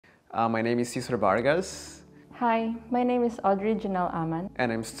My name is Cesar Vargas, Hi, my name is Audrey Janelle Aman.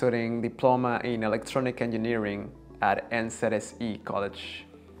 and I'm studying Diploma in Electronic Engineering at NZSE College.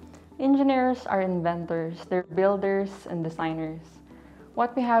 Engineers are inventors, they're builders and designers.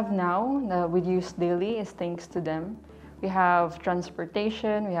 What we have now that we use daily is thanks to them. We have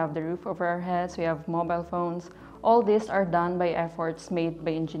transportation, we have the roof over our heads, we have mobile phones. All these are done by efforts made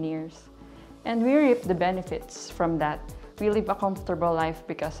by engineers. And we reap the benefits from that. We live a comfortable life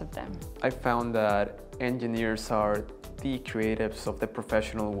because of them. I found that engineers are the creatives of the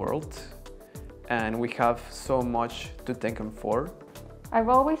professional world, and we have so much to thank them for. I've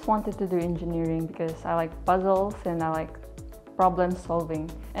always wanted to do engineering because I like puzzles and I like problem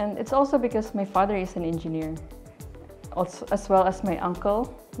solving. And it's also because my father is an engineer, also, as well as my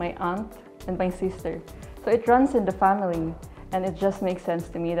uncle, my aunt, and my sister. So it runs in the family, and it just makes sense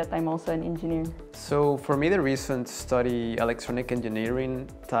to me that I'm also an engineer. So for me, the reason to study electronic engineering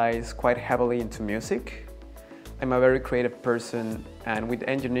ties quite heavily into music. I'm a very creative person, and with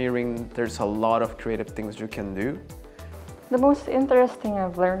engineering, there's a lot of creative things you can do. The most interesting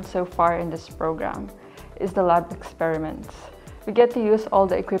I've learned so far in this program is the lab experiments. We get to use all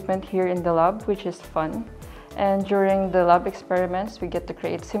the equipment here in the lab, which is fun. And during the lab experiments, we get to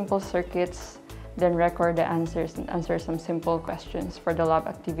create simple circuits, then record the answers and answer some simple questions for the lab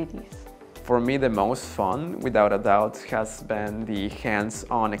activities. For me, the most fun, without a doubt, has been the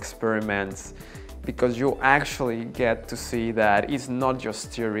hands-on experiments, because you actually get to see that it's not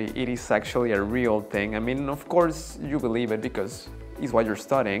just theory, it is actually a real thing. I mean, of course, you believe it because it's what you're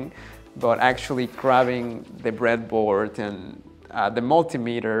studying, but actually grabbing the breadboard and the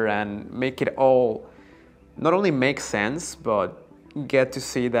multimeter and make it all not only make sense, but get to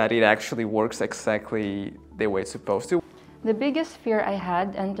see that it actually works exactly the way it's supposed to. The biggest fear I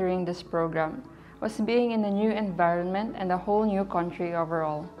had entering this program was being in a new environment and a whole new country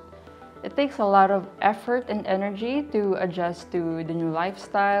overall. It takes a lot of effort and energy to adjust to the new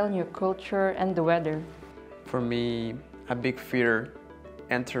lifestyle, new culture, and the weather. For me, a big fear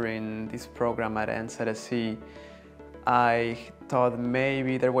entering this program at NZSE, I thought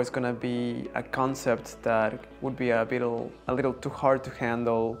maybe there was going to be a concept that would be a little too hard to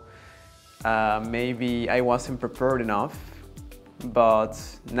handle. Maybe I wasn't prepared enough, but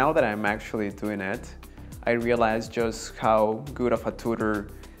now that I'm actually doing it, I realize just how good of a tutor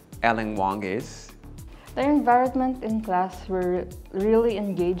Ellen Wong is. The environment in class will really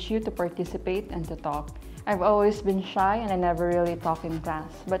engage you to participate and to talk. I've always been shy and I never really talk in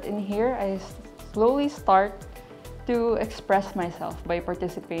class, but in here I slowly start to express myself by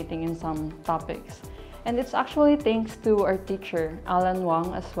participating in some topics. And it's actually thanks to our teacher, Alan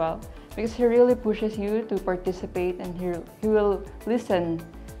Wang, as well, because he really pushes you to participate and he will listen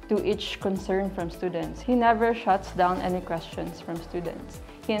to each concern from students. He never shuts down any questions from students.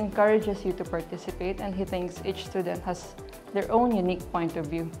 He encourages you to participate and he thinks each student has their own unique point of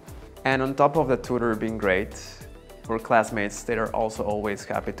view. And on top of the tutor being great, our classmates, they are also always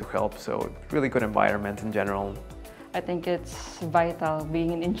happy to help, so really good environment in general. I think it's vital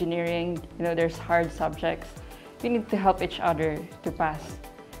being in engineering, there's hard subjects. We need to help each other to pass.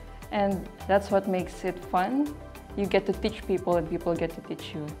 And that's what makes it fun. You get to teach people and people get to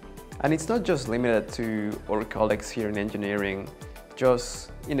teach you. And it's not just limited to our colleagues here in engineering.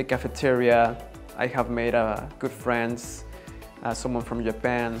 Just in the cafeteria, I have made good friends, someone from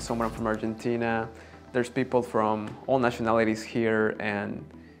Japan, someone from Argentina. There's people from all nationalities here, and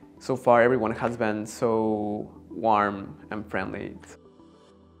so far everyone has been so warm and friendly.